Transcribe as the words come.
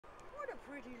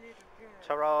pretty little girl.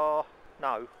 Ta-ra!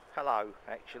 No, hello,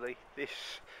 actually. This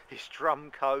is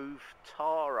Drumcove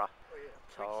Tara. Oh,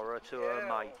 yeah, Tara to her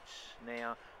mates.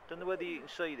 Now, don't know whether you can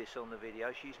see this on the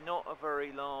video. She's not a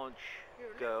very large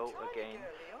You're a girl little tiny again,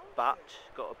 girly, aren't but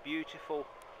you? got a beautiful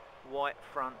white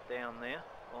front down there.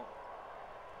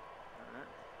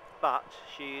 But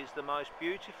she is the most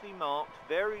beautifully marked,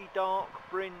 very dark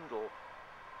brindle. Oh,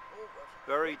 what a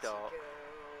Very pretty dark. girl.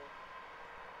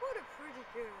 What a pretty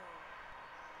girl.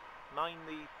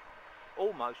 Mainly,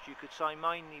 almost you could say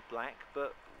mainly black,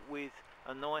 but with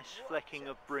a nice flecking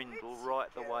of brindle right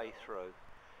the way through.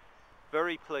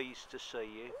 Very pleased to see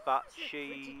you, but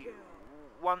she,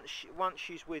 once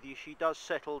she's with you, she does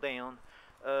settle down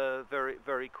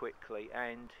very quickly.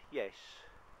 And yes,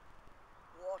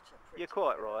 What a pretty you're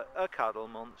quite girl. right, a cuddle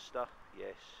monster.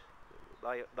 Yes,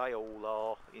 they all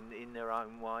are in their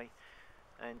own way,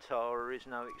 and Tara is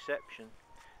no exception.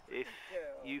 If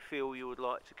you feel you would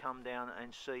like to come down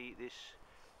and see this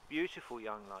beautiful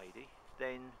young lady,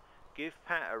 then give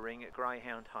Pat a ring at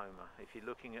Greyhound Homer. If you're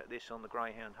looking at this on the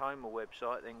Greyhound Homer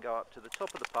website, then go up to the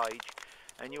top of the page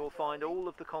and you'll find all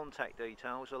of the contact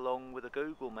details along with a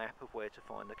Google map of where to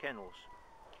find the kennels.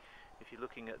 If you're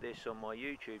looking at this on my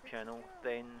YouTube channel,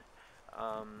 then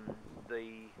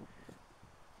the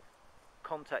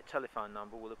contact telephone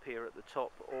number will appear at the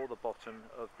top or the bottom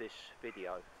of this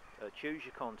video. Choose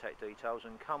your contact details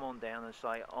and come on down and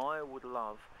say, I would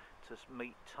love to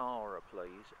meet Tara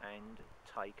please, and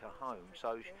take her home.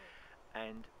 So,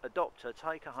 and adopt her,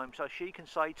 take her home so she can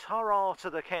say ta-ra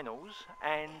to the kennels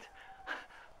and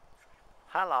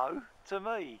hello to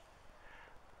me.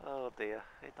 Oh dear,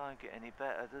 it don't get any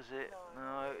better, does it?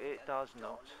 No, it does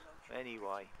not.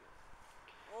 Anyway,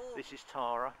 this is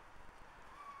Tara.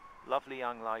 Lovely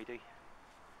young lady.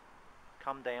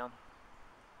 Come down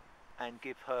and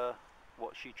give her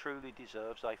what she truly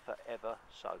deserves, a forever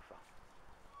sofa.